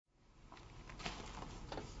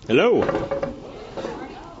Hello.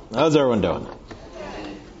 How's everyone doing?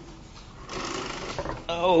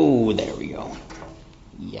 Oh, there we go.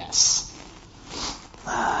 Yes.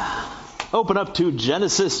 Open up to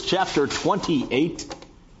Genesis chapter 28.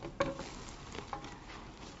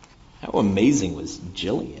 How amazing was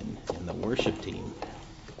Jillian and the worship team?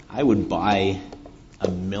 I would buy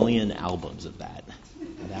 1,000,000 albums of that.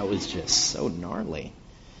 That was just so gnarly.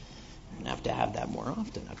 I'm going to have that more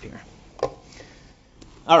often up here.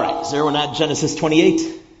 All right, is everyone at Genesis 28?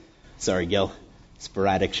 Sorry, Gil.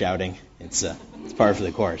 Sporadic shouting. It's par for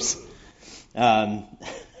the course.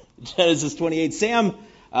 Genesis 28. Sam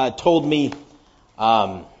told me,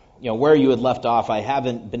 where you had left off. I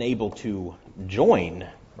haven't been able to join,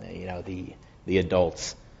 the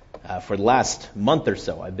adults for the last month or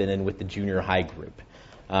so. I've been in with the junior high group.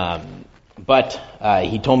 But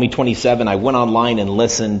he told me 27. I went online and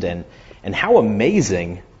listened, and how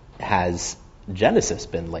amazing has Genesis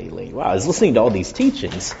been lately. Wow, I was listening to all these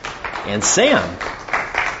teachings, and Sam,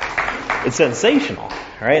 it's sensational,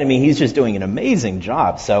 right? I mean, he's just doing an amazing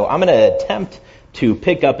job. So I'm going to attempt to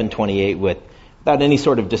pick up in 28 without any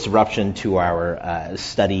sort of disruption to our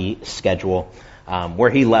study schedule,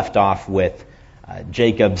 where he left off with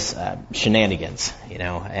Jacob's shenanigans. And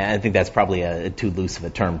I think that's probably too loose of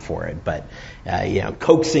a term for it, but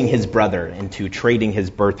coaxing his brother into trading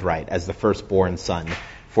his birthright as the firstborn son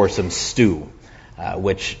for some stew,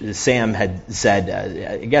 which Sam had said,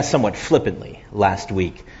 I guess somewhat flippantly last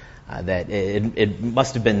week, that it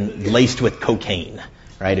must have been laced with cocaine,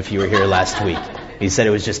 right, if you were here last week. He said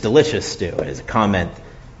it was just delicious stew. It is a comment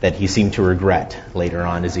that he seemed to regret later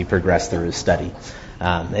on as he progressed through his study.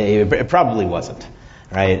 It probably wasn't,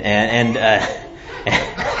 right? And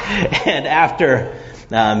after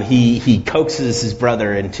he coaxes his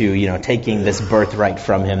brother into taking this birthright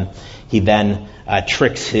from him, he then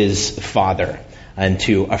tricks his father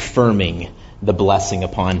into affirming the blessing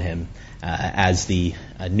upon him as the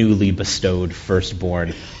newly bestowed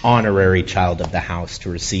firstborn honorary child of the house to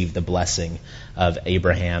receive the blessing of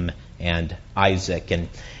Abraham and Isaac. And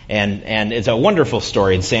it's a wonderful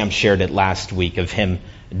story, and Sam shared it last week, of him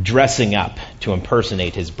dressing up to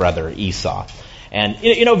impersonate his brother Esau. And,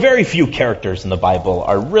 very few characters in the Bible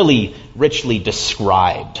are really richly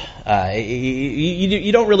described.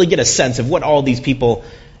 You don't really get a sense of what all these people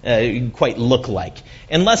quite look like,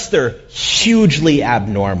 unless they're hugely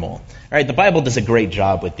abnormal. Right? The Bible does a great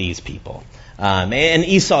job with these people. And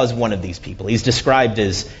Esau is one of these people. He's described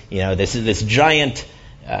as, this giant,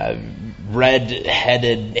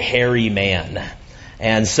 red-headed, hairy man.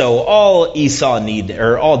 And so all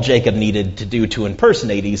Jacob needed to do to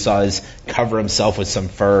impersonate Esau is cover himself with some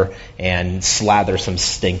fur and slather some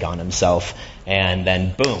stink on himself. And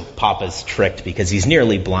then, boom, Papa's tricked because he's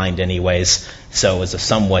nearly blind anyways. So it was a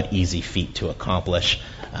somewhat easy feat to accomplish.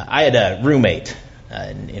 I had a roommate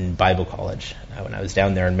in Bible college when I was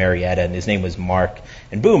down there in Marietta, and his name was Mark.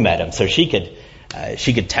 And Boo met him, so she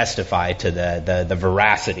could testify to the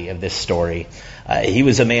veracity of this story. He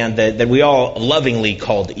was a man that we all lovingly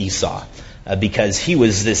called Esau because he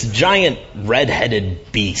was this giant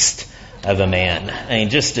red-headed beast of a man. I mean,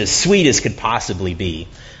 just as sweet as could possibly be,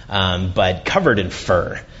 but covered in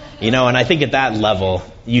fur. And I think at that level,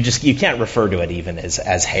 you can't refer to it even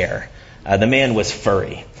as hair. The man was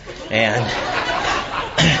furry, and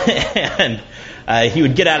he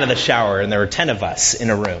would get out of the shower, and there were 10 of us in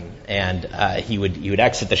a room, and he would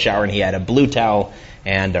exit the shower, and he had a blue towel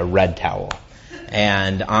and a red towel.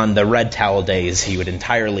 And on the red towel days, he would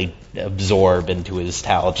entirely absorb into his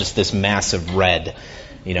towel just this massive red,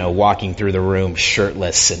 walking through the room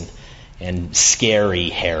shirtless and scary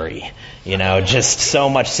hairy, just so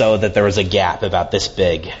much so that there was a gap about this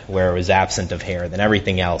big where it was absent of hair, then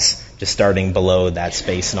everything else just starting below that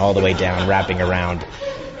space and all the way down, wrapping around,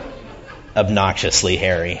 obnoxiously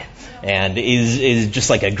hairy. And is just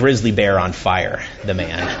like a grizzly bear on fire, the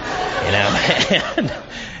man,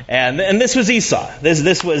 And this was Esau.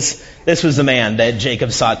 This was the man that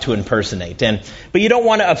Jacob sought to impersonate. But you don't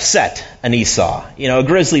want to upset an Esau. A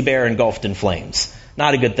grizzly bear engulfed in flames.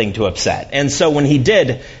 Not a good thing to upset. And so when he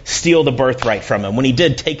did steal the birthright from him, when he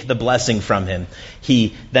did take the blessing from him,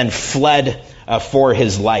 he then fled for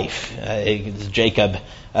his life. Jacob,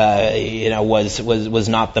 was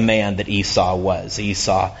not the man that Esau was.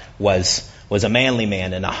 Esau was a manly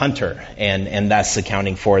man and a hunter, and thus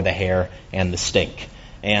accounting for the hair and the stink.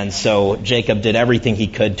 And so Jacob did everything he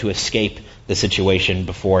could to escape the situation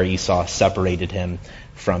before Esau separated him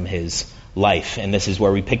from his life. And this is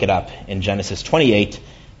where we pick it up in Genesis 28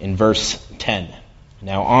 in verse 10.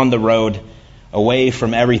 Now on the road, away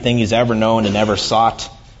from everything he's ever known and ever sought,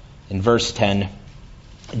 in verse 10,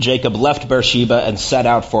 Jacob left Beersheba and set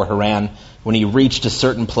out for Haran. When he reached a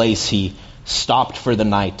certain place, he stopped for the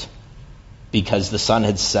night because the sun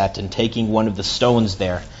had set, and taking one of the stones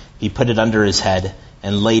there, he put it under his head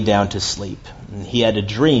and lay down to sleep. And he had a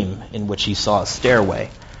dream in which he saw a stairway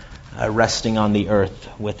resting on the earth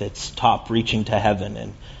with its top reaching to heaven,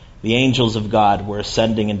 and the angels of God were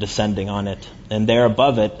ascending and descending on it. And there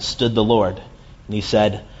above it stood the Lord. And he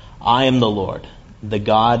said, I am the Lord, the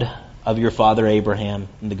God of your father Abraham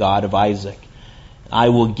and the God of Isaac. I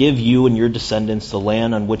will give you and your descendants the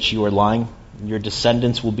land on which you are lying. Your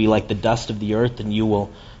descendants will be like the dust of the earth, and you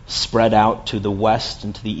will spread out to the west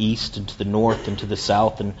and to the east and to the north and to the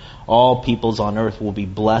south, and all peoples on earth will be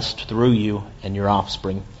blessed through you and your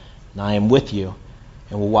offspring. And I am with you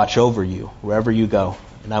and will watch over you wherever you go,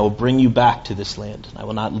 and I will bring you back to this land, and I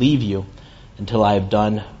will not leave you until I have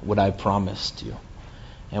done what I promised you.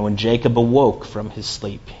 And when Jacob awoke from his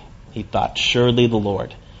sleep, he thought, surely the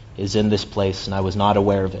Lord is in this place, and I was not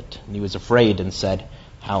aware of it. And he was afraid and said,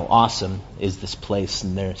 how awesome is this place,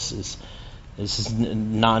 and this is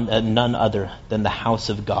none other than the house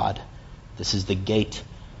of God. This is the gate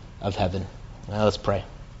of heaven. Now let's pray.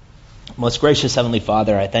 Most gracious Heavenly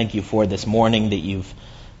Father, I thank you for this morning that you've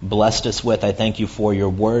blessed us with. I thank you for your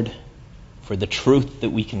word, for the truth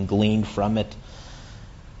that we can glean from it,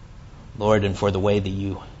 Lord, and for the way that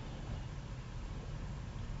you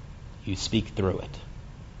speak through it.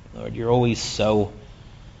 Lord, you're always so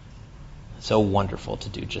wonderful to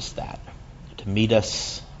do just that, to meet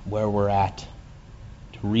us where we're at,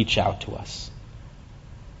 to reach out to us,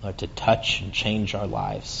 Lord, to touch and change our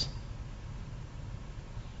lives,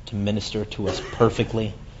 to minister to us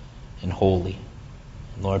perfectly and wholly.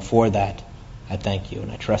 And Lord, for that, I thank you,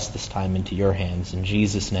 and I trust this time into your hands. In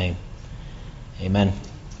Jesus' name, amen.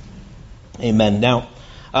 Amen. Now,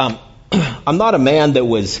 I'm not a man that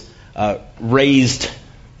was raised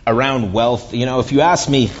around wealth. You know, if you ask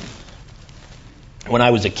me when I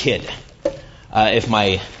was a kid, if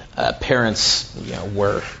my parents,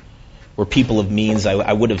 were people of means,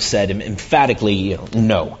 I would have said emphatically,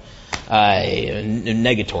 no,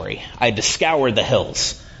 negatory. I had to scour the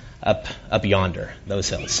hills up yonder, those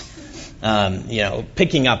hills.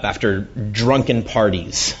 Picking up after drunken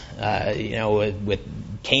parties, with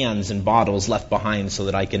cans and bottles left behind so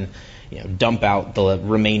that I can, dump out the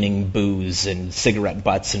remaining booze and cigarette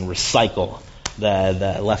butts and recycle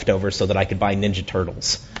the leftovers so that I could buy Ninja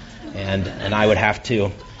Turtles. And I would have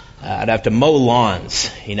to, I'd have to mow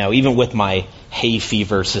lawns, even with my hay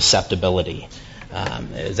fever susceptibility.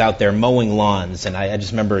 I was out there mowing lawns, and I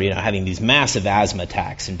just remember, having these massive asthma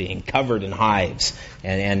attacks and being covered in hives.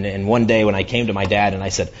 And one day when I came to my dad and I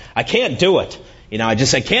said, I can't do it. I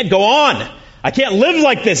can't go on. I can't live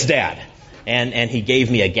like this, Dad. And he gave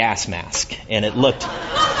me a gas mask, and it looked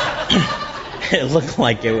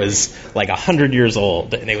like it was like 100 years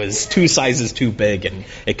old, and it was 2 sizes too big, and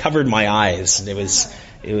it covered my eyes, and it was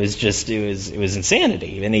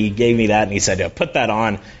insanity. And he gave me that, and he said, put that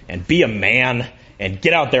on and be a man and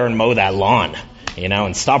get out there and mow that lawn,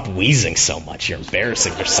 and stop wheezing so much. You're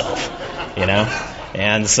embarrassing yourself,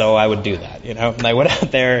 And so I would do that, And I went out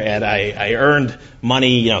there and I earned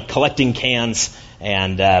money, collecting cans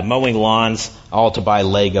and mowing lawns, all to buy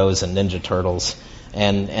Legos and Ninja Turtles.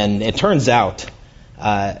 And it turns out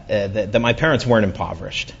that my parents weren't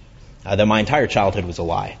impoverished. That my entire childhood was a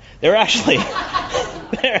lie. They were actually,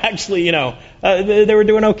 they were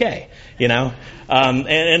doing okay,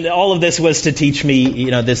 And all of this was to teach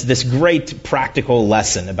me, this great practical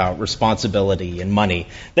lesson about responsibility and money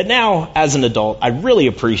that now, as an adult, I really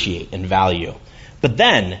appreciate and value. But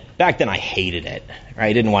back then, I hated it. Right?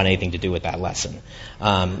 I didn't want anything to do with that lesson.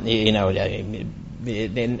 And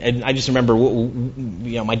I just remember,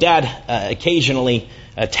 my dad occasionally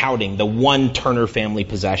touting the one Turner family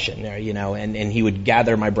possession, and he would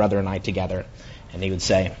gather my brother and I together, and he would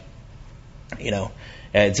say,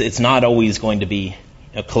 it's not always going to be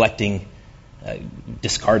collecting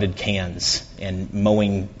discarded cans and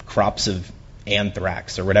mowing crops of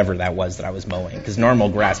anthrax or whatever that was that I was mowing, because normal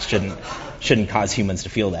grass shouldn't cause humans to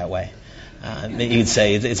feel that way. He would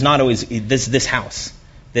say, it's not always this house.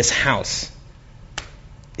 This house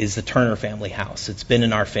is the Turner family house. It's been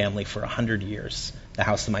in our family for 100 years, the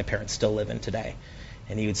house that my parents still live in today.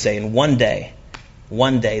 And he would say, and one day,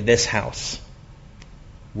 this house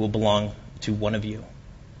will belong to one of you,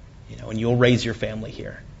 and you'll raise your family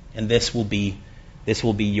here, and this will be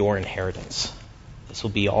your inheritance. This will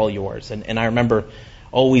be all yours. And I remember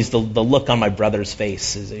always the look on my brother's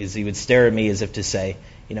face as he would stare at me as if to say,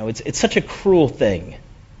 it's such a cruel thing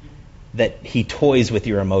that he toys with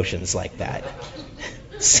your emotions like that.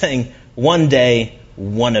 Saying, one day,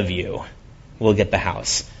 one of you will get the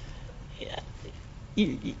house.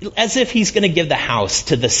 As if he's going to give the house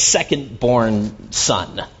to the second-born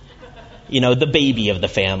son, the baby of the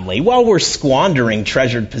family. While we're squandering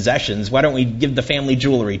treasured possessions, why don't we give the family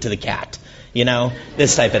jewelry to the cat?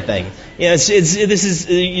 This type of thing.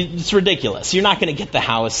 It's ridiculous. You're not going to get the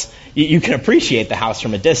house. You can appreciate the house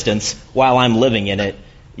from a distance while I'm living in it.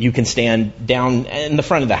 You can stand down in the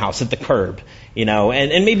front of the house at the curb,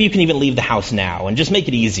 and maybe you can even leave the house now and just make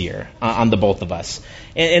it easier on the both of us.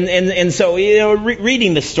 And so,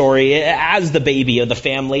 reading the story as the baby of the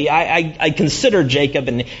family, I consider Jacob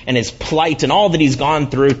and his plight and all that he's gone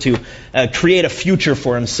through to create a future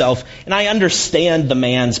for himself. And I understand the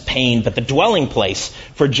man's pain, but the dwelling place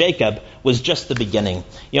for Jacob was just the beginning.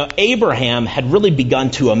 Abraham had really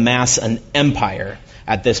begun to amass an empire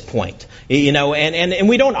at this point. And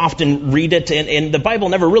we don't often read it, and the Bible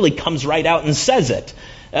never really comes right out and says it.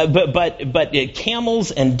 But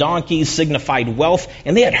camels and donkeys signified wealth,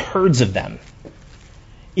 and they had herds of them.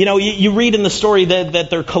 You read in the story that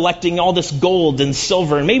they're collecting all this gold and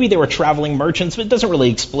silver, and maybe they were traveling merchants, but it doesn't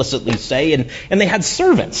really explicitly say, and they had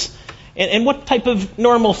servants. And what type of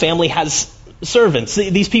normal family has servants?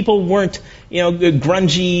 These people weren't,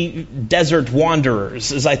 grungy desert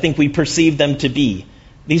wanderers, as I think we perceive them to be.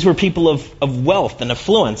 These were people of wealth and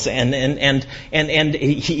affluence, and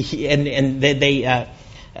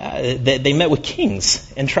they met with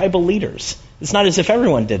kings and tribal leaders. It's not as if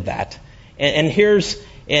everyone did that. And here's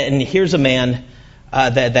a man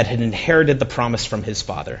that had inherited the promise from his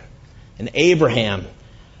father, and Abraham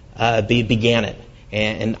began it,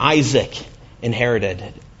 and Isaac inherited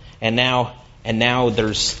it, and now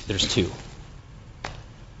there's two,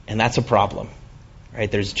 and that's a problem,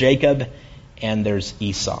 right? There's Jacob and there's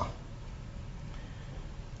Esau.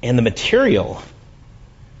 And the material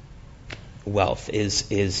wealth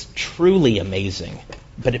is truly amazing,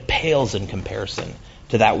 but it pales in comparison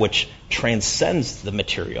to that which transcends the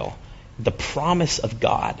material, the promise of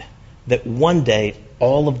God that one day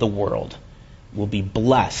all of the world will be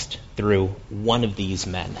blessed through one of these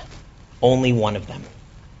men, only one of them.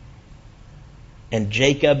 And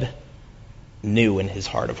Jacob knew in his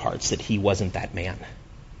heart of hearts that he wasn't that man,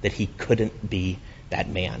 that he couldn't be that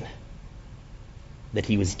man, that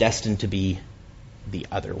he was destined to be the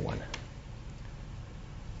other one.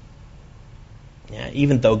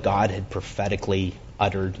 Even though God had prophetically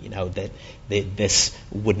uttered, that this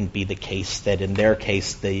wouldn't be the case, that in their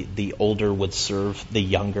case the older would serve the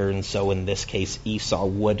younger, and so in this case Esau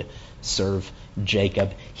would serve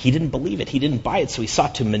Jacob, he didn't believe it. He didn't buy it, so he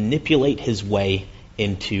sought to manipulate his way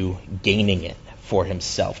into gaining it for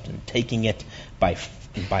himself and taking it by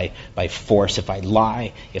force. If I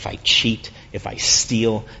lie, if I cheat, if I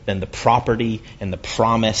steal, then the property and the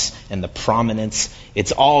promise and the prominence,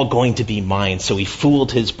 it's all going to be mine. So he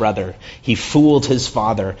fooled his brother. He fooled his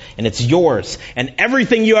father. And it's yours. And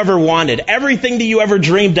everything you ever wanted, everything that you ever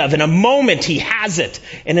dreamed of, in a moment he has it.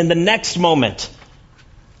 And in the next moment,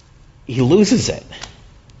 he loses it.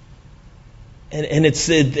 And it's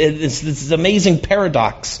this amazing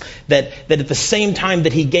paradox that at the same time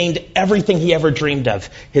that he gained everything he ever dreamed of,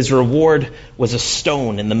 his reward was a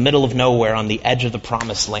stone in the middle of nowhere on the edge of the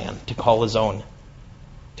promised land to call his own,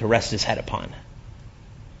 to rest his head upon.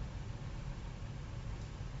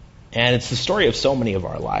 And it's the story of so many of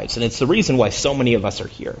our lives, and it's the reason why so many of us are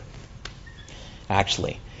here,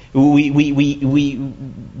 actually. We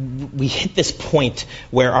hit this point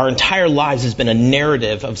where our entire lives has been a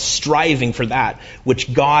narrative of striving for that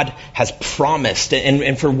which God has promised,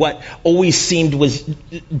 and for what always seemed was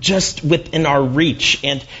just within our reach,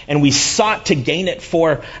 and we sought to gain it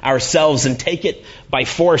for ourselves and take it by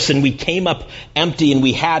force, and we came up empty, and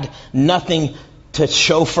we had nothing to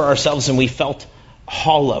show for ourselves, and we felt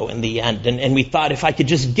hollow in the end. And we thought, if I could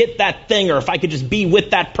just get that thing, or if I could just be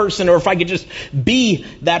with that person, or if I could just be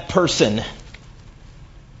that person.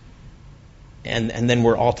 And then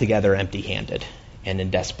we're altogether empty-handed and in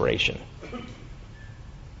desperation.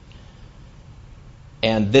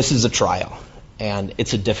 And this is a trial, and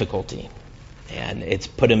it's a difficulty, and it's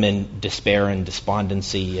put him in despair and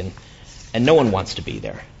despondency, and no one wants to be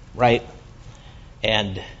there, right?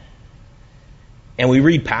 And we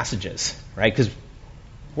read passages, right? Because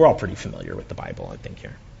we're all pretty familiar with the Bible, I think,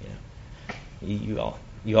 here. You all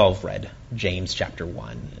have read James chapter 1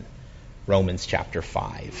 and Romans chapter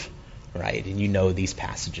 5, right? And you know these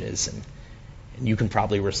passages, and you can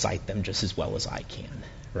probably recite them just as well as I can,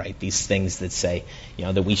 right? These things that say,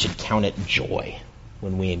 that we should count it joy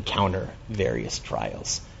when we encounter various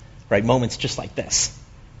trials, right? Moments just like this,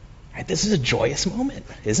 right? This is a joyous moment,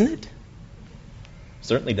 isn't it?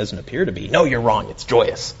 Certainly doesn't appear to be. No, you're wrong. It's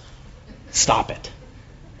joyous. Stop it.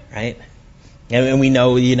 Right? And we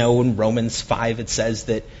know, in Romans 5 it says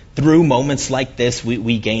that through moments like this,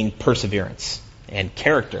 we gain perseverance and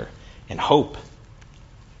character and hope.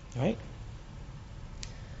 Right?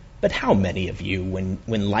 But how many of you,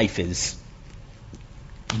 when life is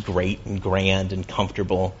great and grand and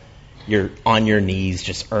comfortable, you're on your knees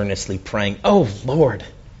just earnestly praying, "Oh, Lord,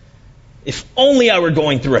 if only I were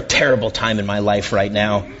going through a terrible time in my life right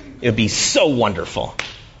now, it would be so wonderful. I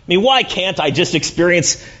mean, why can't I just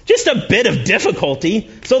experience just a bit of difficulty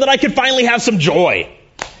so that I could finally have some joy?"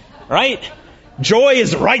 Right? Joy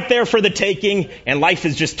is right there for the taking, and life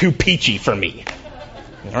is just too peachy for me.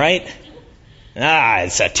 All right?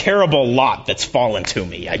 It's a terrible lot that's fallen to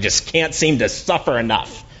me. I just can't seem to suffer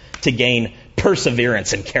enough to gain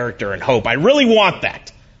perseverance and character and hope. I really want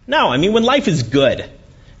that. No, I mean, when life is good,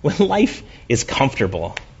 when life is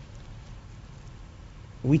comfortable,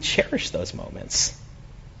 we cherish those moments.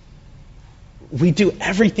 We do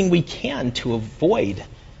everything we can to avoid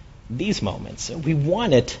these moments. We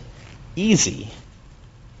want it easy.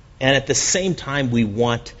 And at the same time, we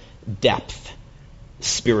want depth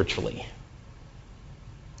spiritually.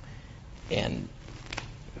 And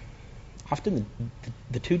often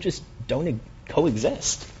the two just don't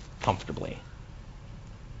coexist comfortably.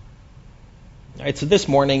 All right, so this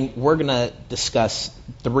morning we're going to discuss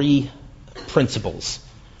 3 principles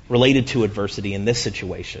related to adversity in this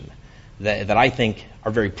situation that I think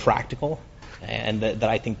are very practical and that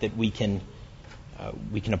I think that we can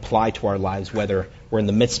apply to our lives, whether we're in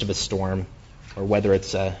the midst of a storm or whether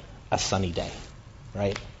it's a sunny day,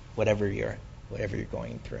 right? Whatever you're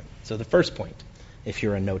going through. So the first point, if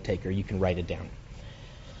you're a note taker, you can write it down.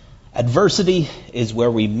 Adversity is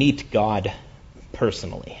where we meet God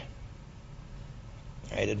personally.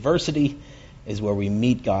 All right, adversity is where we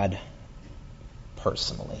meet God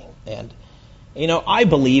personally. And I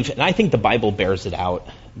believe, and I think the Bible bears it out,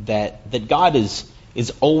 that God is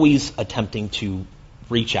always attempting to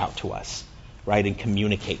reach out to us, right, and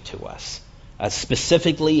communicate to us.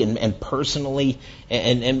 Specifically and personally,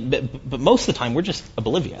 but most of the time we're just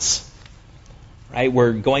oblivious, right?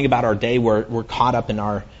 We're going about our day, we're caught up in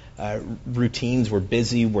our routines, we're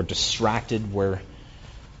busy, we're distracted, we're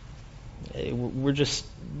just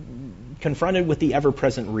confronted with the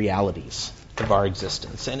ever-present realities of our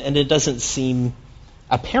existence, and it doesn't seem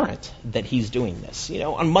apparent that He's doing this.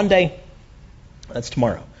 On Monday, that's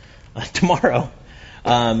tomorrow. Tomorrow,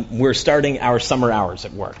 we're starting our summer hours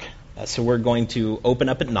at work. So we're going to open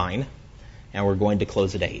up at 9, and we're going to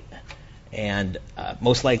close at 8. And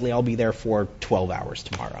most likely I'll be there for 12 hours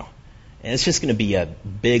tomorrow. And it's just going to be a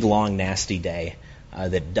big, long, nasty day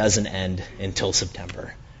that doesn't end until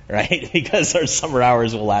September, right? Because our summer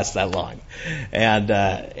hours will last that long. And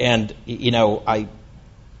I'm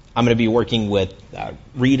going to be working with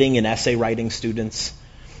reading and essay writing students.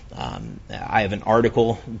 I have an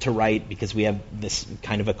article to write because we have this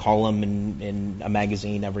kind of a column in a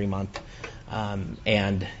magazine every month.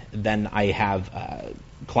 And then I have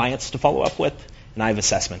clients to follow up with, and I have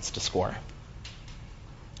assessments to score.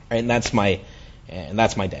 Right, and that's my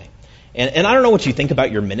day. And I don't know what you think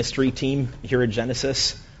about your ministry team here at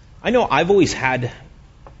Genesis. I know I've always had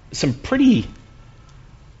some pretty,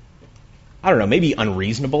 maybe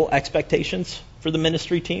unreasonable expectations for the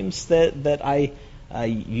ministry teams that I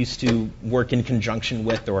used to work in conjunction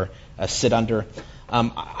with or sit under.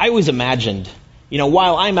 I always imagined,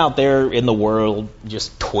 while I'm out there in the world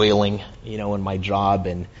just toiling, in my job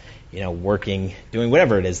and, working, doing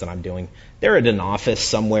whatever it is that I'm doing, they're at an office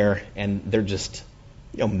somewhere and they're just,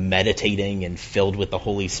 meditating and filled with the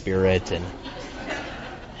Holy Spirit and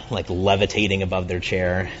like levitating above their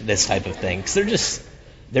chair, this type of thing. 'Cause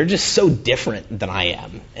they're just so different than I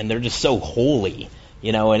am, and they're just so holy.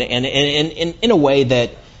 And in a way that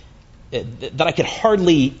I could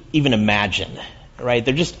hardly even imagine, right?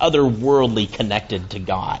 They're just otherworldly connected to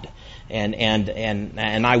God, and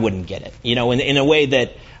I wouldn't get it, in a way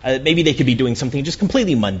that maybe they could be doing something just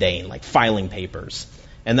completely mundane, like filing papers,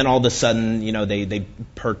 and then all of a sudden, they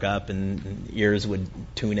perk up and ears would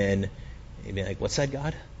tune in, and be like, "What's that,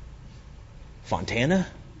 God? Fontana?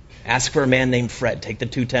 Ask for a man named Fred. Take the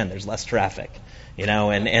 210. There's less traffic."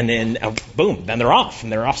 And boom, then they're off,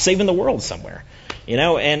 and they're off saving the world somewhere,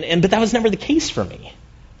 but that was never the case for me,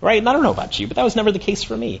 right? And I don't know about you, but that was never the case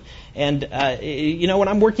for me. And, when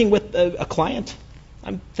I'm working with a client,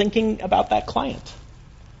 I'm thinking about that client.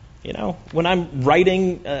 When I'm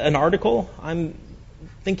writing an article, I'm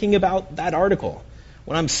thinking about that article.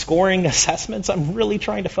 When I'm scoring assessments, I'm really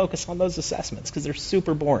trying to focus on those assessments because they're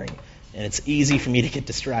super boring, and it's easy for me to get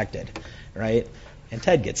distracted, right? And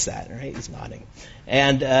Ted gets that, right? He's nodding.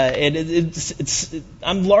 And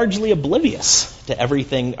I'm largely oblivious to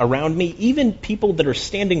everything around me, even people that are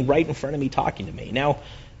standing right in front of me talking to me. Now,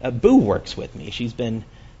 Boo works with me. She's been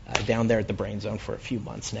down there at the Brain Zone for a few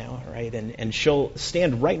months now, right? And she'll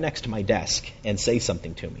stand right next to my desk and say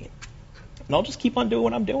something to me. And I'll just keep on doing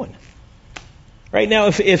what I'm doing. Right now,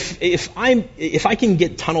 if I can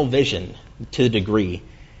get tunnel vision to the degree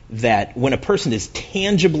that when a person is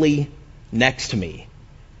tangibly next to me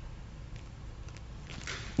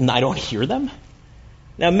and I don't hear them,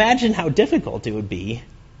 now imagine how difficult it would be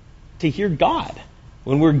to hear God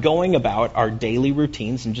when we're going about our daily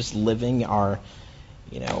routines and just living our,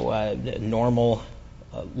 normal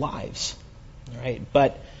lives, right?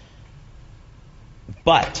 But,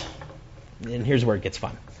 and here's where it gets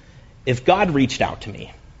fun. If God reached out to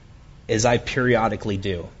me, as I periodically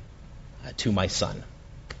do to my son,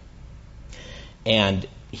 and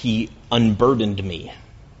he unburdened me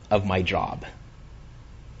of my job,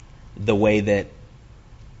 the way that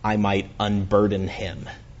I might unburden him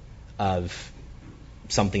of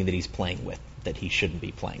something that he's playing with that he shouldn't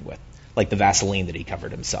be playing with, like the Vaseline that he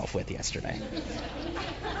covered himself with yesterday.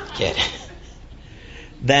 Kid.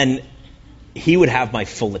 Then he would have my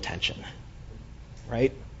full attention,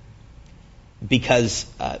 right? Because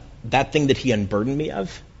that thing that he unburdened me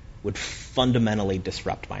of would fundamentally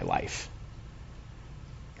disrupt my life,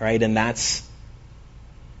 right? And that's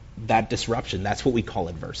that disruption. That's what we call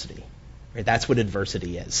adversity, right? That's what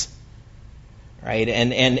adversity is, right?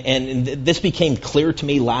 And this became clear to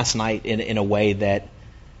me last night in a way that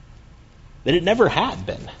it never had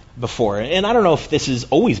been before. And I don't know if this has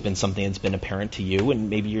always been something that's been apparent to you,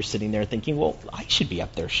 and maybe you're sitting there thinking, well, I should be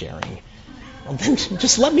up there sharing. Well, then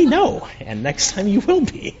just let me know, and next time you will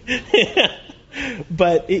be.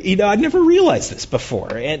 But I'd never realized this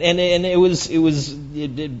before, and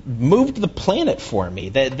it moved the planet for me.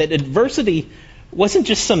 That adversity wasn't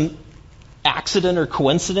just some accident or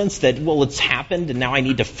coincidence that, well, it's happened and now I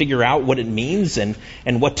need to figure out what it means and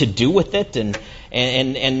what to do with it, and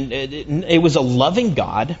it was a loving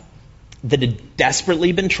God that had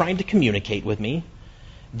desperately been trying to communicate with me.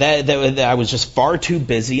 That I was just far too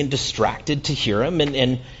busy and distracted to hear him,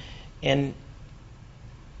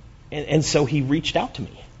 and so he reached out to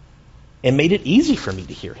me and made it easy for me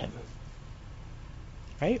to hear him,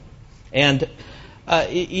 right? And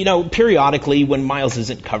periodically when Miles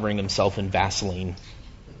isn't covering himself in Vaseline,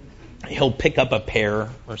 he'll pick up a pear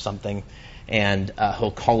or something and he'll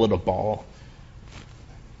call it a ball,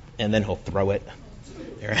 and then he'll throw it,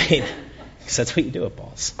 right? Because that's what you do with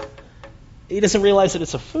balls. He doesn't realize that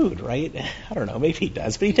it's a food, right? I don't know, maybe he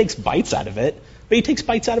does, but he takes bites out of it. But he takes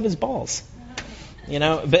bites out of his balls,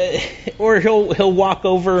 or he'll walk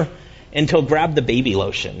over and he'll grab the baby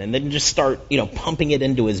lotion and then just start, pumping it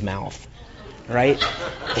into his mouth, right?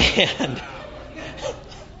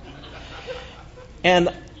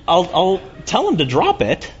 And I'll tell him to drop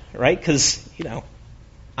it, right? Because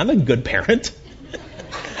I'm a good parent.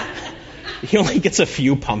 He only gets a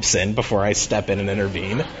few pumps in before I step in and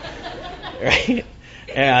intervene. Right?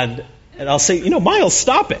 And I'll say, Miles,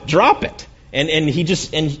 stop it, drop it. And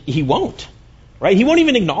he won't. Right? He won't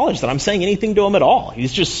even acknowledge that I'm saying anything to him at all.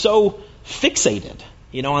 He's just so fixated,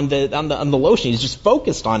 on the lotion. He's just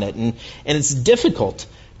focused on it, and it's difficult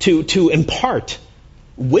to impart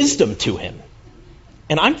wisdom to him.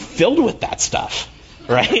 And I'm filled with that stuff.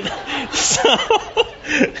 Right?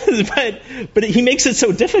 But he makes it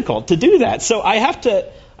so difficult to do that. So I have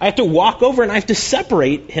to walk over and I have to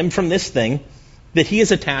separate him from this thing that he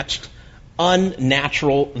has attached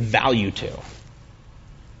unnatural value to.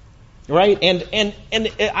 Right? And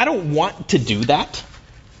I don't want to do that.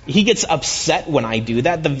 He gets upset when I do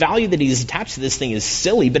that. The value that he's attached to this thing is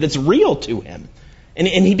silly, but it's real to him. And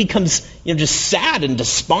he becomes just sad and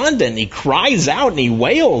despondent, and he cries out and he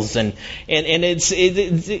wails,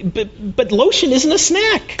 but lotion isn't a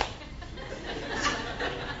snack.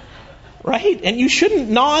 Right? And you shouldn't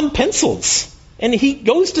gnaw on pencils. And he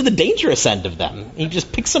goes to the dangerous end of them. He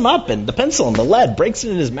just picks them up, and the pencil and the lead, breaks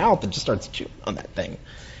it in his mouth and just starts chewing on that thing.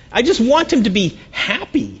 I just want him to be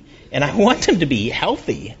happy, and I want him to be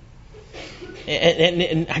healthy.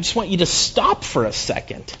 And I just want you to stop for a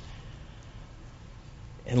second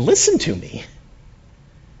and listen to me.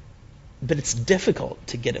 But it's difficult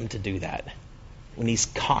to get him to do that when he's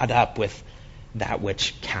caught up with that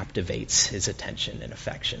which captivates his attention and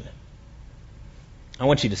affection. I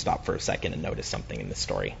want you to stop for a second and notice something in this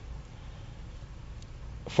story.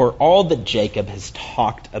 For all that Jacob has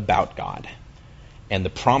talked about God and the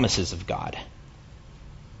promises of God,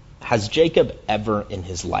 has Jacob ever in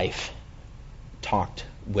his life talked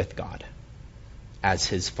with God as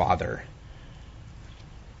his father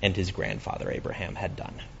and his grandfather Abraham had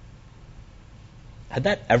done. Had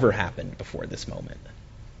that ever happened before this moment?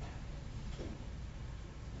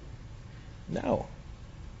 No.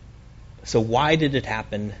 So why did it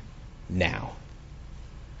happen now?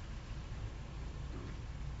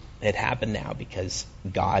 It happened now because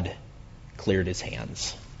God cleared his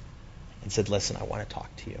hands and said, listen, I want to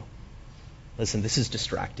talk to you. Listen, this is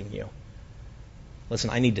distracting you. Listen,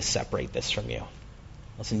 I need to separate this from you.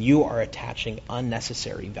 Listen, you are attaching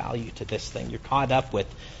unnecessary value to this thing. You're caught up with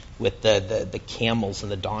the camels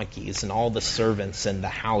and the donkeys and all the servants and the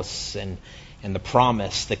house and the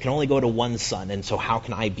promise that can only go to one son. And so how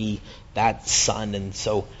can I be that son? And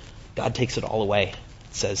so God takes it all away.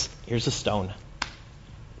 Says, here's a stone.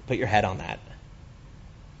 Put your head on that.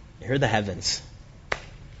 Here are the heavens.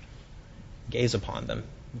 Gaze upon them.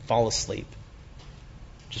 Fall asleep.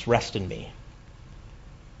 Just rest in me.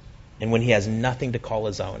 And when he has nothing to call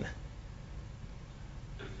his own,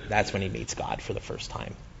 that's when he meets God for the first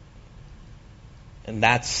time. And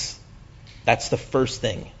that's the first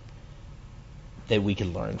thing that we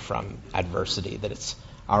can learn from adversity, that it's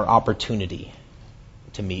our opportunity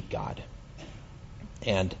to meet God.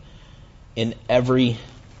 And in every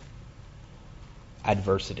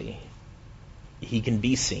adversity, he can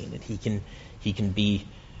be seen and he can be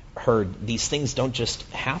heard. These things don't just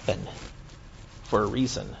happen for a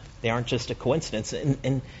reason. They aren't just a coincidence. And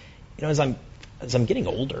you know, as I'm getting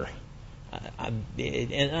older,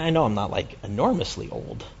 and I know I'm not like enormously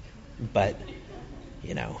old, but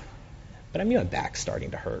you know, but I mean my back's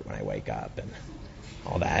starting to hurt when I wake up and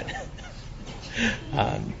all that.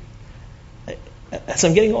 As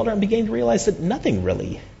I'm getting older, I'm beginning to realize that nothing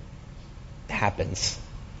really happens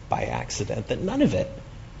by accident, that none of it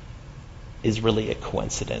is really a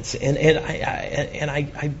coincidence. And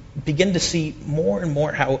I begin to see more and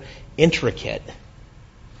more how intricate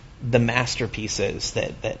the masterpiece is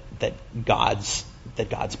that God's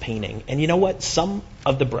painting. And you know what? Some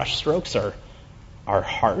of the brushstrokes are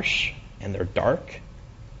harsh and they're dark,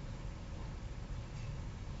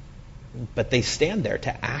 but they stand there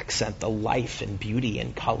to accent the life and beauty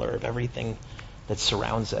and color of everything that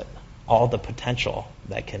surrounds it, all the potential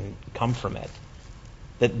that can come from it.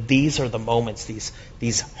 That these are the moments,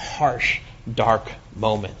 these harsh, dark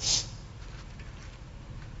moments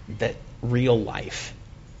that real life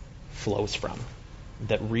flows from,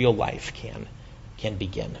 that real life can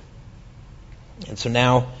begin. And so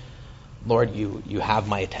now, Lord, you have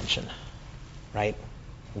my attention, right?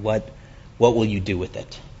 What will you do with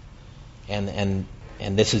it? And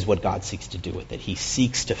this is what God seeks to do with it. He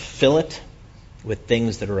seeks to fill it with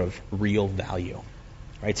things that are of real value,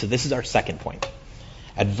 right? So this is our second point.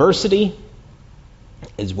 Adversity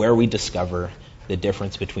is where we discover the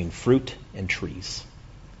difference between fruit and trees.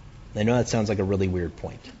 I know that sounds like a really weird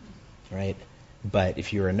point, right? But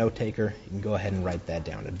if you're a note taker, you can go ahead and write that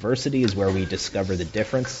down. Adversity is where we discover the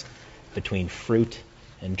difference between fruit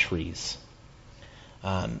and trees.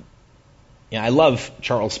 I love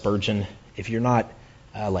Charles Spurgeon. If you're not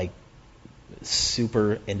like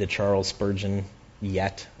super into Charles Spurgeon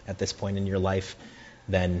yet at this point in your life,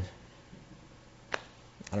 then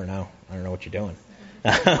I don't know what you're doing.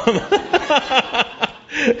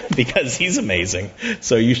 Because he's amazing.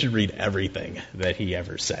 So you should read everything that he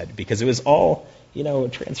ever said, because it was all,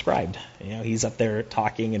 transcribed. He's up there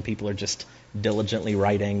talking and people are just diligently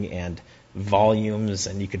writing, and volumes,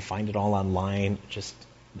 and you could find it all online. Just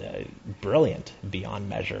brilliant beyond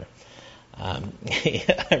measure. I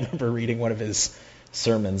remember reading one of his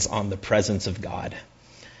sermons on the presence of God,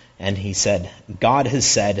 and he said, God has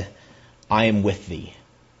said, I am with thee.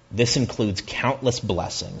 This includes countless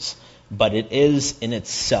blessings, but it is in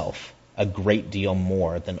itself a great deal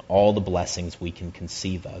more than all the blessings we can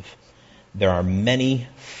conceive of. There are many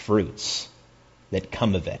fruits that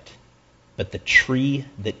come of it, but the tree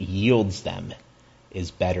that yields them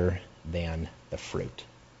is better than the fruit.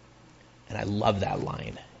 And I love that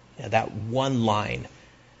line. That one line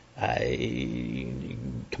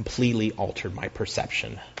completely altered my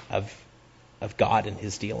perception of God and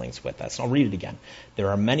his dealings with us. And I'll read it again. There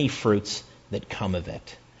are many fruits that come of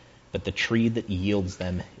it, but the tree that yields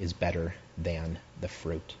them is better than the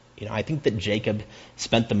fruit. I think that Jacob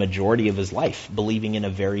spent the majority of his life believing in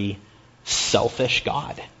a very selfish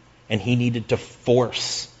God, and he needed to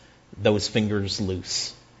force those fingers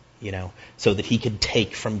loose, so that he could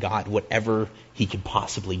take from God whatever he could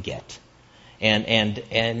possibly get. And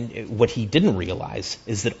what he didn't realize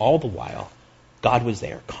is that all the while, God was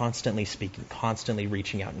there, constantly speaking, constantly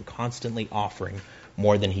reaching out, and constantly offering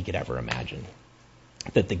more than he could ever imagine.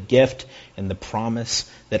 that the gift and the promise,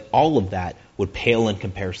 that all of that would pale in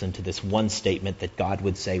comparison to this one statement that God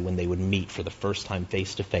would say when they would meet for the first time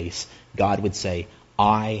face to face. God would say,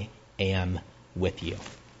 I am with you.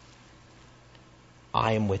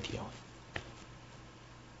 I am with you.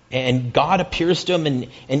 And God appears to him,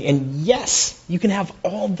 and yes, you can have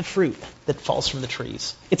all the fruit that falls from the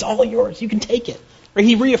trees. It's all yours. You can take it. Right?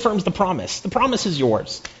 He reaffirms the promise. The promise is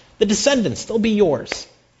yours. The descendants, they'll be yours.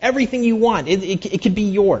 Everything you want, it could be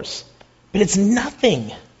yours. But it's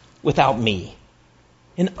nothing without me.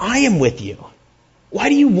 And I am with you. Why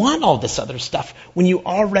do you want all this other stuff when you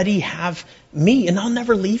already have me? And I'll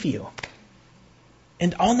never leave you.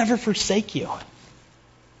 And I'll never forsake you.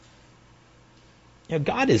 You know,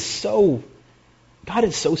 God is so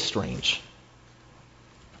strange.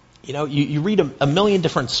 You know, you read a million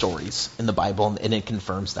different stories in the Bible, and it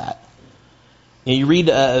confirms that. You read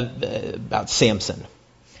about Samson.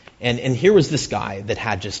 And here was this guy that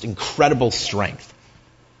had just incredible strength,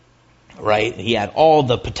 right? He had all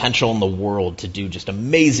the potential in the world to do just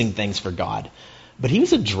amazing things for God. But he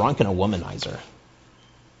was a drunk and a womanizer,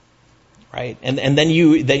 right? And then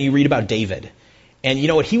you read about David. And you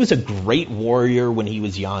know what? He was a great warrior when he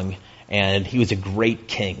was young, and he was a great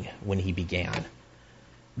king when he began.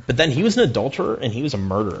 But then he was an adulterer, and he was a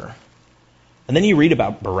murderer. And then you read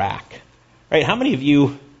about Barak, right? How many of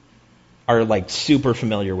you are like super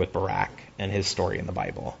familiar with Barak and his story in the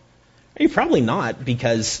Bible? You're probably not,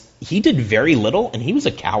 because he did very little and he was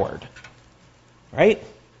a coward, right?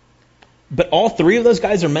 But all three of those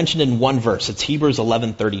guys are mentioned in one verse. It's Hebrews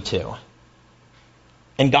 11:32.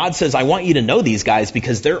 And God says, I want you to know these guys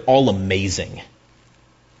because they're all amazing.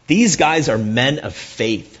 These guys are men of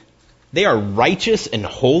faith. They are righteous and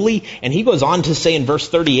holy. And he goes on to say in verse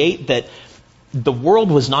 38 that the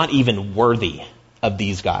world was not even worthy of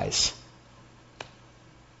these guys.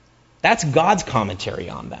 That's God's commentary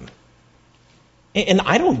on them. And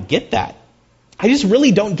I don't get that. I just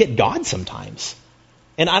really don't get God sometimes.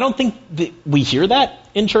 And I don't think that we hear that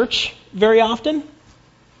in church very often.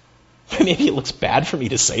 Maybe it looks bad for me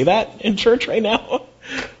to say that in church right now.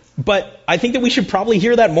 But I think that we should probably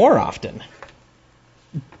hear that more often.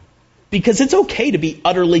 Because it's okay to be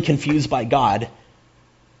utterly confused by God.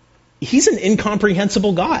 He's an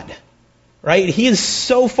incomprehensible God, right? He is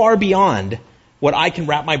so far beyond what I can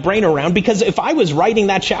wrap my brain around. Because if I was writing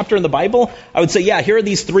that chapter in the Bible, I would say, yeah, here are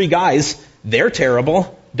these three guys. They're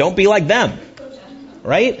terrible. Don't be like them,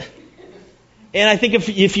 right? And I think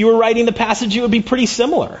if you were writing the passage, it would be pretty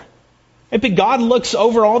similar. But God looks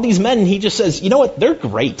over all these men and he just says, you know what? They're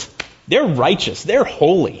great. They're righteous. They're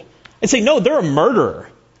holy. I say, no, they're a murderer.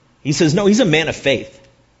 He says, no, he's a man of faith.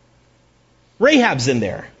 Rahab's in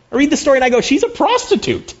there. I read the story and I go, she's a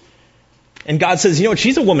prostitute. And God says, you know what?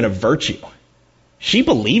 She's a woman of virtue. She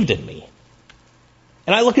believed in me.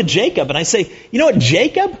 And I look at Jacob and I say, you know what?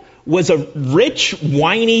 Jacob was a rich,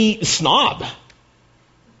 whiny snob.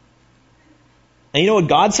 And you know what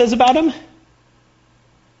God says about him?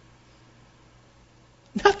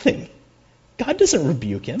 Nothing. God doesn't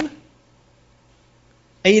rebuke him.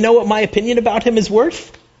 And you know what my opinion about him is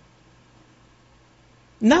worth?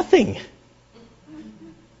 Nothing.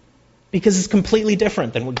 Because it's completely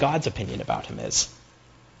different than what God's opinion about him is.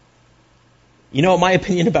 You know what my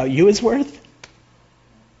opinion about you is worth?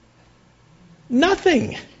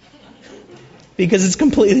 Nothing. Because it's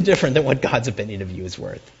completely different than what God's opinion of you is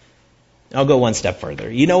worth. I'll go one step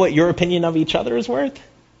further. You know what your opinion of each other is worth?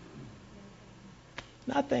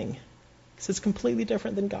 Nothing. Because it's completely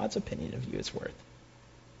different than God's opinion of you is worth.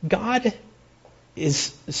 God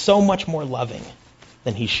is so much more loving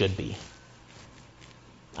than he should be.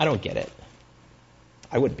 I don't get it.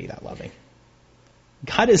 I wouldn't be that loving.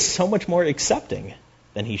 God is so much more accepting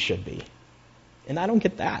than he should be. And I don't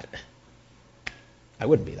get that. I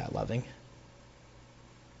wouldn't be that loving.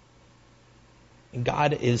 And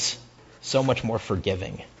God is so much more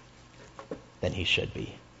forgiving than he should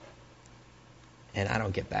be. And I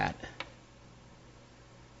don't get that.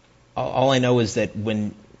 All I know is that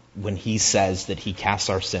when he says that he casts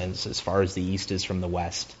our sins as far as the east is from the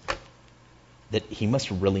west, that he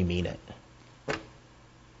must really mean it.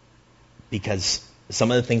 Because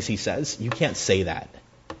some of the things he says, you can't say that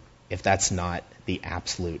if that's not the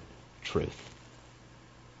absolute truth.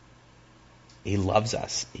 He loves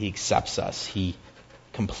us. He accepts us. He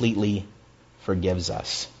completely forgives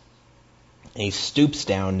us. And he stoops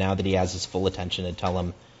down now that he has his full attention to tell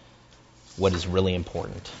him what is really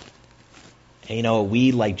important. And you know,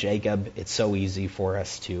 we, like Jacob, it's so easy for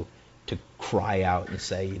us to cry out and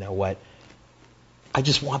say, you know what, I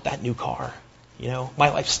just want that new car. You know, my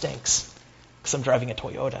life stinks because I'm driving a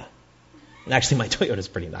Toyota. And actually, my Toyota's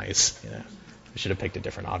pretty nice. You know, I should have picked a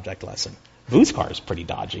different object lesson. Vu's car is pretty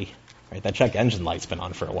dodgy, right? That check engine light's been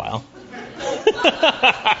on for a while.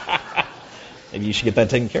 Maybe you should get that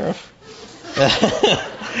taken care of.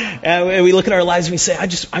 And we look at our lives and we say,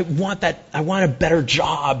 I want a better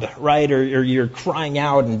job, right? Or you're crying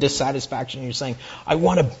out in dissatisfaction and you're saying, I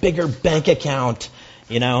want a bigger bank account,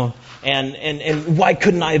 and why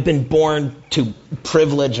couldn't I have been born to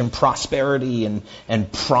privilege and prosperity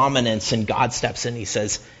and prominence? And God steps in and he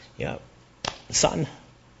says, son,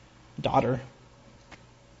 daughter,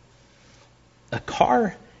 a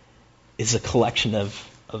car is a collection of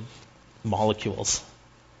molecules.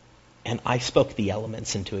 And I spoke the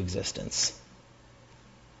elements into existence.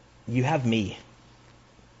 You have me.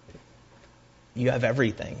 You have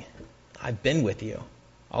everything. I've been with you.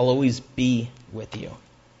 I'll always be with you.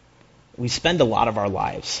 We spend a lot of our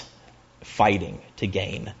lives fighting to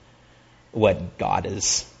gain what God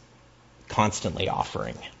is constantly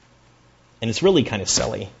offering. And it's really kind of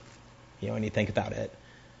silly, when you think about it.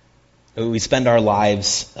 We spend our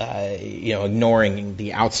lives, ignoring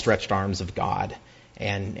the outstretched arms of God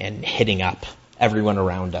and hitting up everyone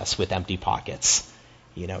around us with empty pockets,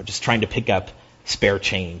 just trying to pick up spare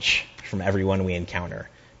change from everyone we encounter.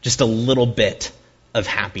 Just a little bit of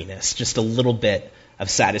happiness, just a little bit of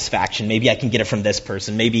satisfaction. Maybe I can get it from this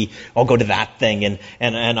person. Maybe I'll go to that thing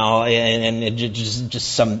and just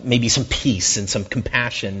some peace and some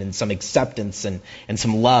compassion and some acceptance and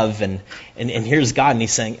some love and here's God and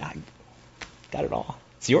he's saying, I got it all.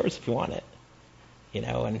 It's yours if you want it.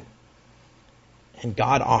 And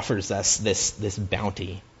God offers us this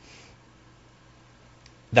bounty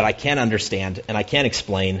that I can't understand and I can't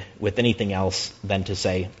explain with anything else than to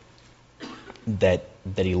say that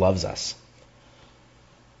he loves us.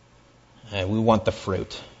 We want the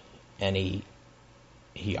fruit, and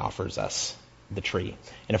he offers us the tree.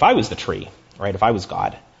 And if I was the tree, right, if I was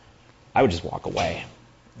God, I would just walk away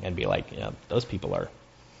and be like, those people are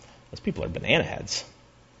banana heads,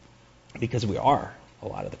 because we are a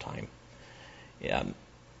lot of the time. Yeah.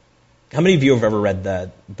 How many of you have ever read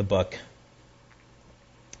the book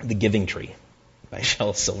The Giving Tree by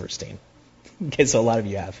Shel Silverstein? Okay, so a lot of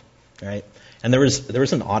you have, right? And there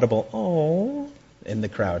was an audible "oh" in the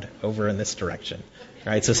crowd over in this direction,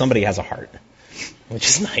 right? So somebody has a heart, which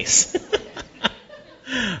is nice.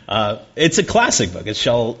 It's a classic book. It's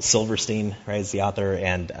Shel Silverstein, right? Is the author,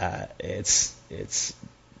 and it's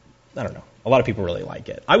I don't know. A lot of people really like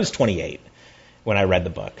it. I was 28 when I read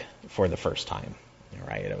the book for the first time,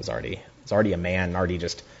 right? It was already a man, already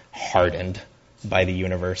just hardened by the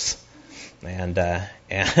universe. And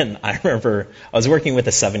I remember I was working with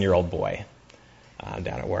a 7-year-old boy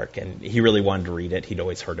down at work, and he really wanted to read it. He'd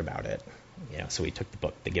always heard about it. So we took the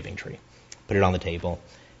book, The Giving Tree, put it on the table,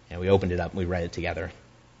 and we opened it up and we read it together.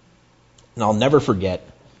 And I'll never forget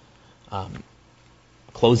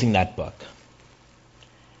closing that book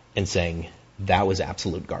and saying, that was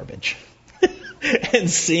absolute garbage. And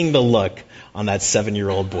seeing the look on that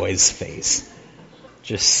 7-year-old boy's face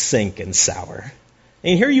just sink and sour.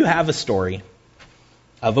 And here you have a story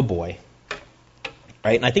of a boy,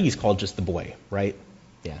 right? And I think he's called just the boy, right?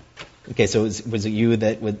 Yeah. Okay, so was it you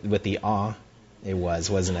that with the awe? It was,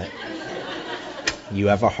 wasn't it? You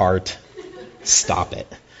have a heart. Stop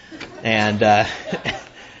it. And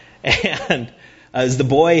it was the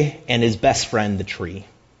boy and his best friend, the tree,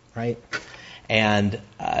 right? And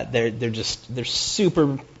they're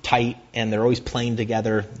super tight, and they're always playing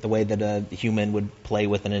together the way that a human would play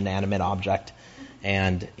with an inanimate object.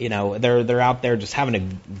 And they're out there just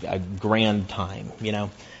having a grand time,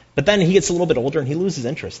 But then he gets a little bit older and he loses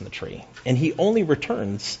interest in the tree, and he only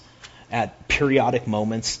returns at periodic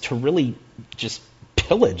moments to really just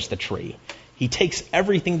pillage the tree. He takes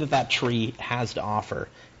everything that tree has to offer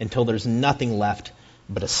until there's nothing left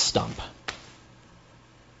but a stump.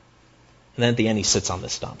 And then at the end, he sits on the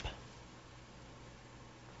stump.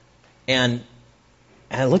 And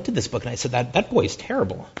I looked at this book and I said, that boy is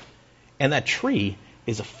terrible. And that tree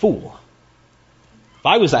is a fool. If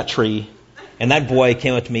I was that tree and that boy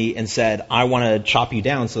came up to me and said, I want to chop you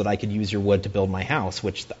down so that I could use your wood to build my house,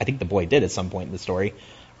 which I think the boy did at some point in the story,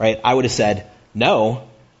 right? I would have said, no,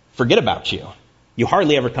 forget about you. You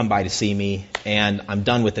hardly ever come by to see me, and I'm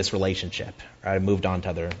done with this relationship. Right? I moved on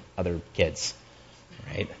to other kids,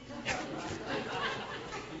 right?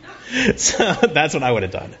 So that's what I would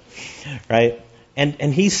have done, right?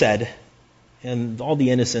 And he said, and all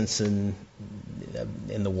the innocence in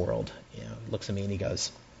the world, looks at me and he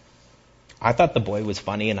goes, I thought the boy was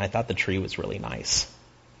funny, and I thought the tree was really nice.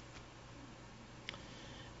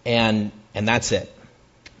 And that's it,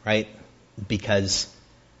 right? Because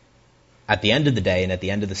at the end of the day and at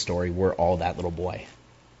the end of the story, we're all that little boy.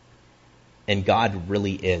 And God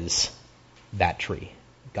really is that tree.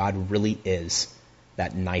 God really is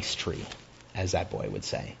that nice tree, as that boy would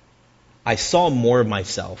say. I saw more of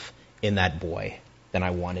myself in that boy than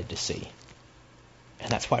I wanted to see. And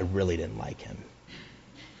that's why I really didn't like him.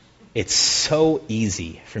 It's so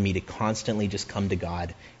easy for me to constantly just come to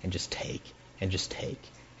God and just take, and just take,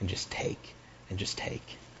 and just take, and just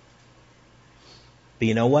take. But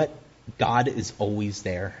you know what? God is always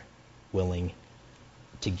there, willing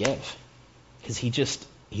to give. Because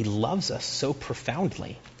he loves us so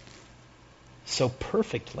profoundly, so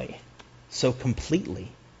perfectly, so completely,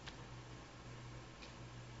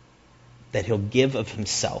 that he'll give of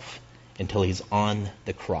himself until he's on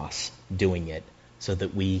the cross doing it so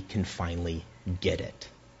that we can finally get it.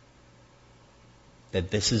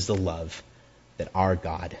 That this is the love that our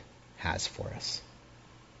God has for us.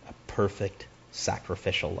 A perfect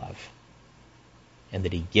sacrificial love. And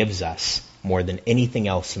that he gives us, more than anything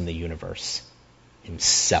else in the universe,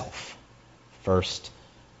 himself, first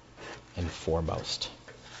and foremost.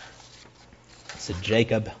 He said,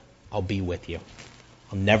 Jacob, I'll be with you.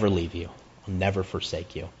 I'll never leave you. I'll never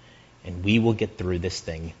forsake you. And we will get through this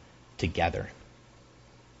thing together.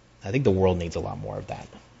 I think the world needs a lot more of that,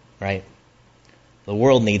 right? The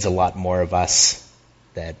world needs a lot more of us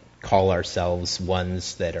that call ourselves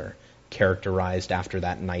ones that are characterized after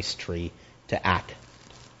that nice tree to act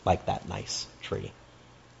like that nice tree,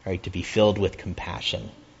 right? To be filled with compassion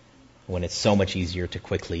when it's so much easier to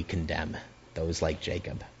quickly condemn those like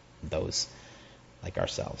Jacob, those like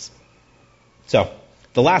ourselves. So,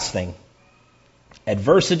 the last thing,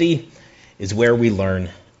 adversity is where we learn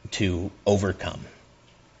to overcome.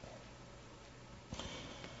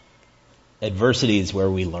 Adversity is where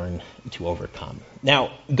we learn to overcome.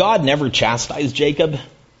 Now, God never chastised Jacob.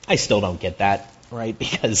 I still don't get that, right?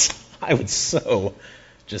 Because I would so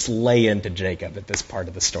just lay into Jacob at this part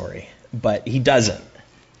of the story. But he doesn't,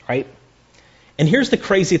 right? And here's the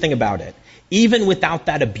crazy thing about it. Even without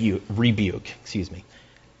that rebuke,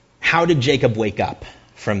 how did Jacob wake up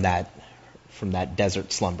from that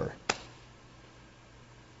desert slumber?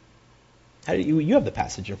 How did you have the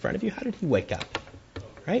passage in front of you. How did he wake up?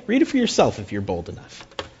 Right? Read it for yourself if you're bold enough.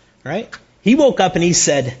 Right? He woke up and he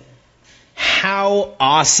said, "How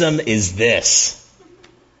awesome is this?"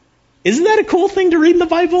 Isn't that a cool thing to read in the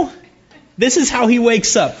Bible? This is how he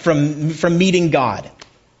wakes up from meeting God.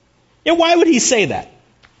 And why would he say that?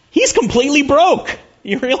 He's completely broke.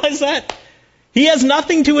 You realize that? He has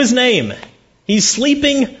nothing to his name. He's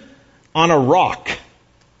sleeping on a rock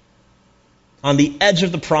on the edge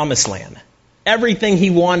of the promised land. Everything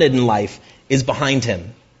he wanted in life is behind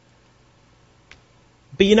him.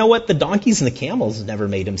 But you know what? The donkeys and the camels never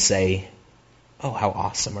made him say, "Oh, how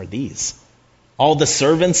awesome are these?" All the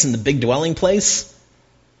servants in the big dwelling place,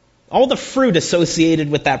 all the fruit associated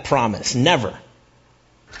with that promise, never.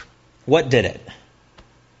 What did it?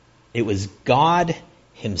 It was God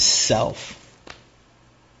himself.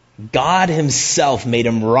 God himself made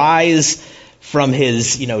him rise from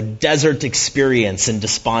his, desert experience and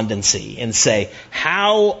despondency and say,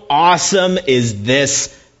 "How awesome is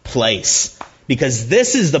this place?" Because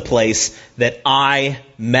this is the place that I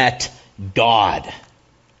met God.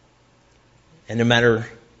 And no matter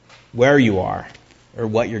where you are or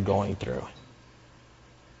what you're going through,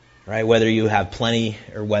 right? Whether you have plenty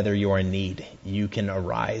or whether you're in need, you can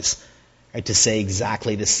arise, right, to say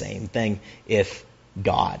exactly the same thing if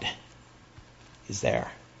God is there,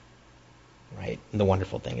 right? And the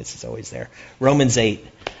wonderful thing is it's always there. Romans 8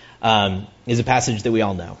 is a passage that we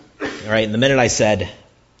all know, right? And the minute I said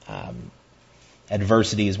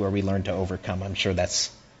adversity is where we learn to overcome, I'm sure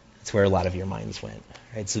that's where a lot of your minds went,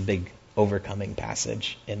 right? It's a big overcoming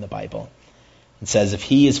passage in the Bible. It says, "If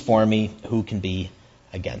he is for me, who can be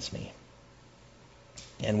against me?"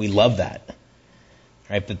 And we love that,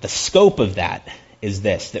 right? But the scope of that is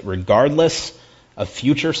this, that regardless of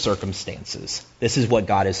future circumstances, this is what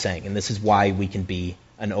God is saying, and this is why we can be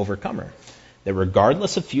an overcomer. That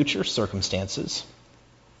regardless of future circumstances,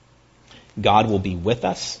 God will be with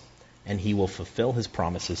us, and he will fulfill his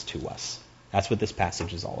promises to us. That's what this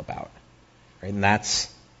passage is all about, right? And that's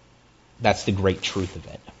the great truth of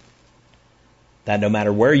it. That no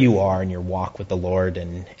matter where you are in your walk with the Lord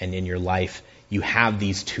and in your life, you have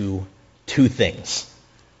these two things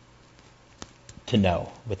to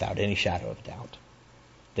know without any shadow of doubt.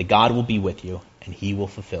 That God will be with you and he will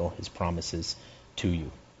fulfill his promises to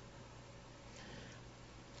you.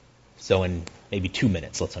 So in maybe 2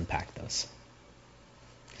 minutes, let's unpack those.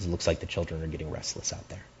 Because it looks like the children are getting restless out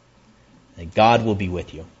there. That God will be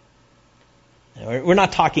with you. We're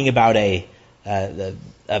not talking about a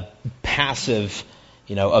passive,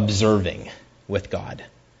 observing with God.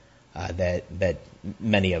 that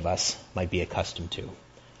many of us might be accustomed to.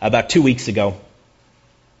 About 2 weeks ago,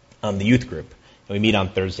 the youth group, we meet on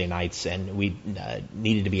Thursday nights, and we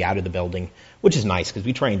needed to be out of the building, which is nice because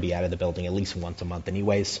we try and be out of the building at least once a month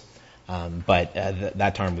anyways. But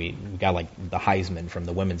that time we got like the Heisman from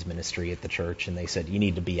the women's ministry at the church, and they said, you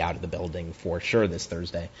need to be out of the building for sure this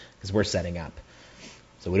Thursday because we're setting up.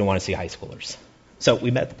 So we don't want to see high schoolers. So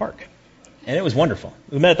we met at the park, and it was wonderful.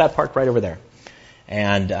 We met at that park right over there.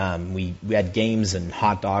 And we had games and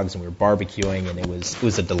hot dogs, and we were barbecuing, and it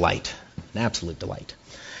was a delight, an absolute delight.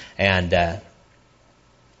 And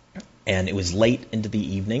it was late into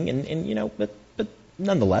the evening, and but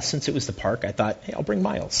nonetheless, since it was the park, I thought, hey, I'll bring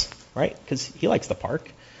Miles, right? Because he likes the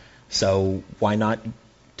park. So why not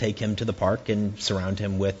take him to the park and surround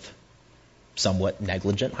him with somewhat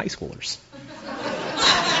negligent high schoolers?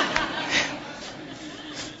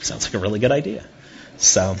 Sounds like a really good idea.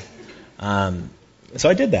 So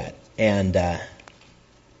I did that, and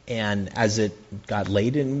as it got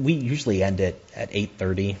late, and we usually end it at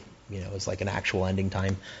 8:30. It's like an actual ending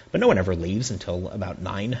time. But no one ever leaves until about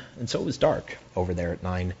 9. And so it was dark over there at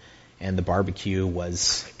 9. And the barbecue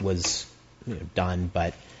was done.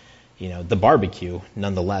 But, the barbecue,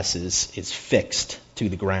 nonetheless, is fixed to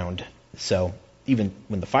the ground. So even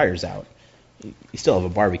when the fire's out, you still have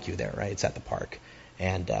a barbecue there, right? It's at the park.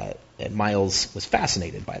 And Miles was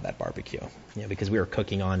fascinated by that barbecue, because we were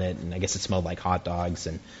cooking on it. And I guess it smelled like hot dogs.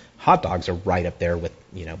 And hot dogs are right up there with,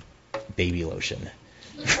 baby lotion.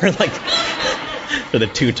 For the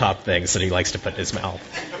 2 top things that he likes to put in his mouth.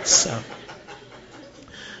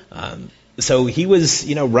 So he was,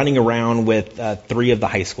 running around with 3 of the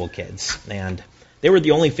high school kids, and they were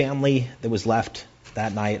the only family that was left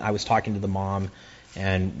that night. I was talking to the mom,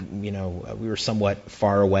 and we were somewhat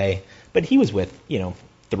far away, but he was with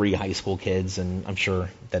 3 high school kids, and I'm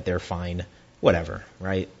sure that they're fine. Whatever,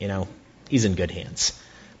 right? He's in good hands,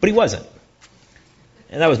 but he wasn't,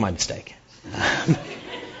 and that was my mistake.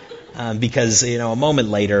 Because a moment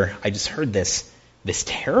later, I just heard this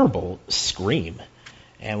terrible scream,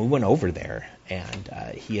 and we went over there, and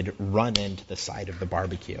he had run into the side of the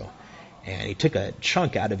barbecue, and he took a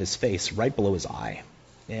chunk out of his face right below his eye.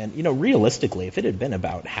 And realistically, if it had been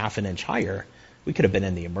about half an inch higher, we could have been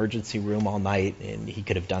in the emergency room all night, and he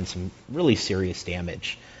could have done some really serious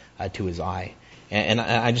damage to his eye. And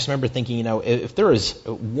I just remember thinking, if there was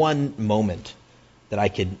one moment that I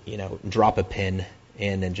could, drop a pin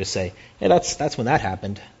in and just say, hey, that's when that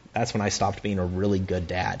happened. That's when I stopped being a really good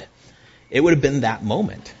dad. It would have been that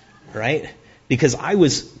moment, right? Because I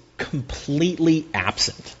was completely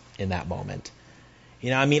absent in that moment.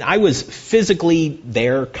 I was physically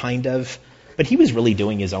there, kind of, but he was really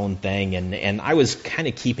doing his own thing, and I was kind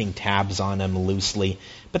of keeping tabs on him loosely.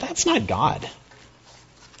 But that's not God,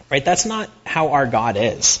 right? That's not how our God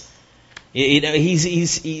is.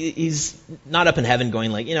 He's not up in heaven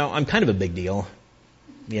going like, I'm kind of a big deal.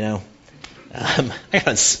 I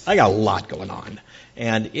got a lot going on,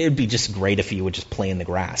 and it'd be just great if he would just play in the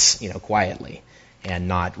grass, quietly, and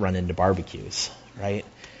not run into barbecues, right?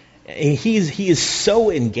 And he is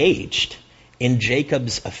so engaged in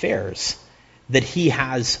Jacob's affairs that he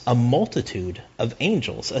has a multitude of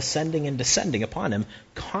angels ascending and descending upon him,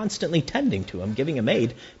 constantly tending to him, giving him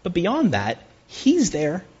aid. But beyond that, he's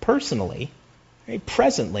there personally, right,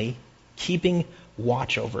 presently, keeping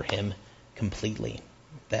watch over him completely.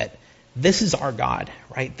 That this is our God,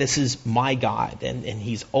 right? This is my God, and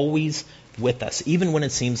he's always with us, even when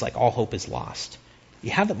it seems like all hope is lost.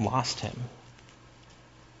 You haven't lost him,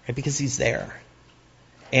 right? Because he's there.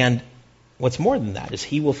 And what's more than that is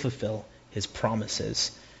he will fulfill his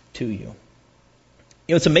promises to you.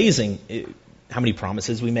 It's amazing how many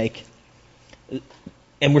promises we make.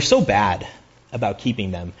 And we're so bad about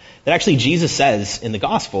keeping them that actually Jesus says in the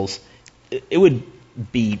Gospels, it would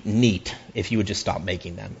be neat if you would just stop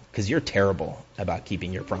making them, because you're terrible about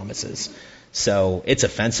keeping your promises. So it's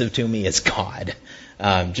offensive to me as God.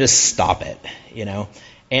 Just stop it,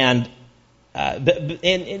 And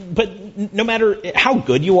but no matter how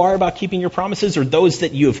good you are about keeping your promises, or those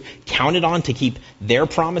that you've counted on to keep their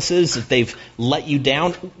promises, if they've let you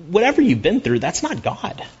down, whatever you've been through, that's not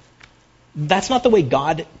God. That's not the way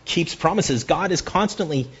God keeps promises. God is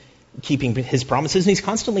constantly keeping his promises, and he's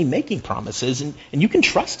constantly making promises, and you can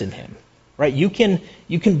trust in him, right? You can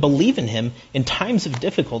believe in him in times of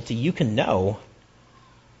difficulty. You can know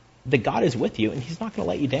that God is with you, and he's not going to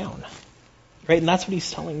let you down, right? And that's what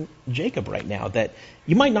he's telling Jacob right now, that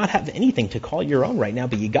you might not have anything to call your own right now,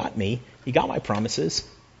 but you got me, you got my promises.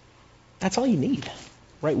 That's all you need,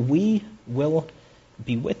 right? We will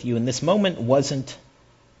be with you, and this moment wasn't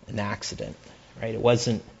an accident, right? It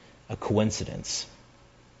wasn't a coincidence.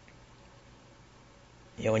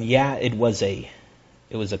 And yeah, it was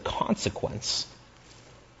a consequence.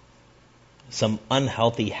 Some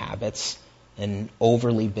unhealthy habits and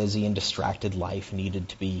overly busy and distracted life needed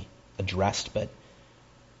to be addressed, but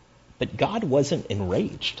God wasn't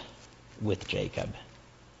enraged with Jacob,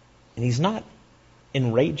 and he's not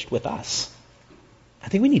enraged with us. I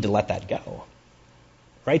think we need to let that go,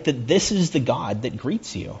 right? That this is the God that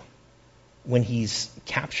greets you when he's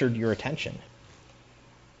captured your attention.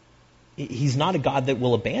 He's not a God that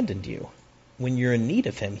will abandon you when you're in need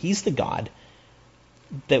of him. He's the God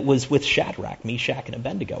that was with Shadrach, Meshach, and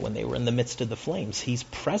Abednego when they were in the midst of the flames. He's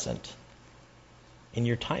present in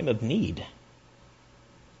your time of need.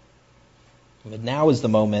 But now is the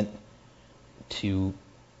moment to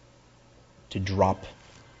drop,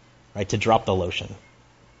 right? To drop the lotion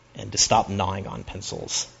and to stop gnawing on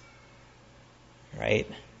pencils, right?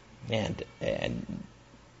 And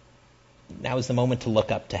now is the moment to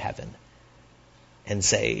look up to heaven and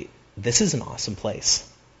say, this is an awesome place,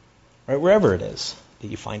 right? Wherever it is that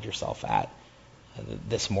you find yourself at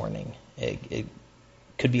this morning. It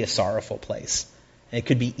could be a sorrowful place. And it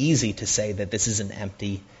could be easy to say that this is an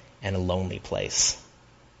empty and a lonely place.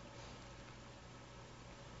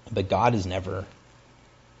 But God is never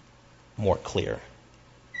more clear.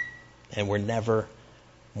 And we're never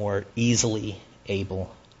more easily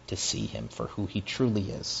able to see him for who he truly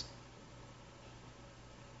is.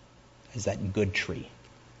 As that good tree.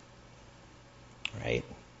 Right?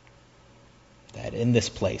 That in this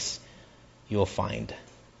place you will find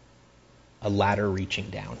a ladder reaching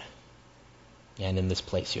down. And in this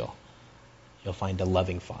place you'll find a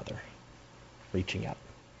loving Father reaching up.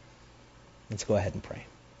 Let's go ahead and pray.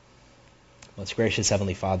 Most gracious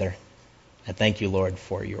Heavenly Father, I thank you, Lord,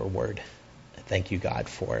 for your word. I thank you, God,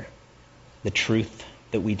 for the truth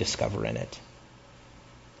that we discover in it.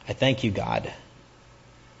 I thank you, God,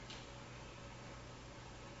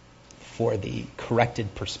 for the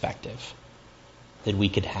corrected perspective that we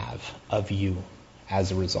could have of you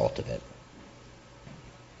as a result of it.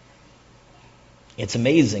 It's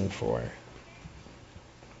amazing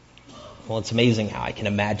it's amazing how I can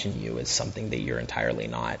imagine you as something that you're entirely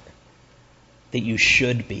not. That you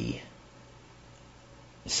should be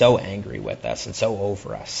so angry with us and so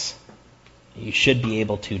over us. You should be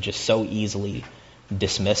able to just so easily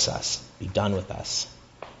dismiss us, be done with us.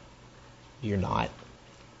 You're not.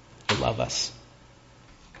 You love us.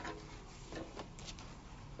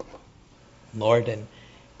 Lord,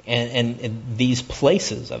 and these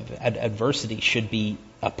places of adversity should be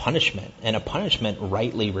a punishment, and a punishment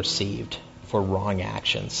rightly received for wrong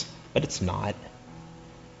actions. But it's not.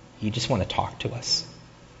 You just want to talk to us.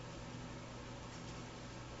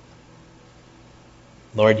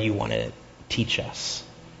 Lord, you want to teach us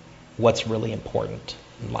what's really important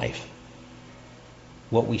in life,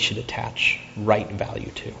 what we should attach right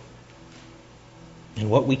value to,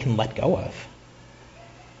 and what we can let go of,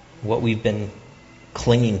 what we've been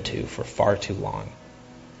clinging to for far too long.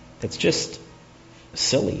 It's just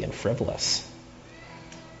silly and frivolous.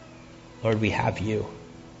 Lord, we have you.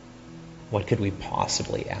 What could we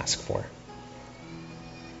possibly ask for?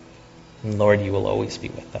 And Lord, you will always be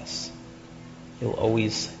with us. You'll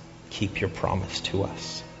always keep your promise to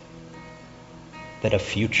us that a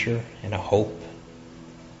future and a hope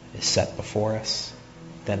is set before us,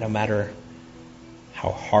 that no matter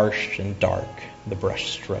how harsh and dark the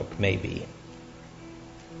brushstroke may be,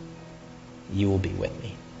 you will be with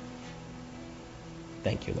me.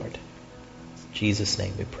 Thank you, Lord. In Jesus'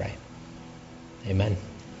 name we pray. Amen.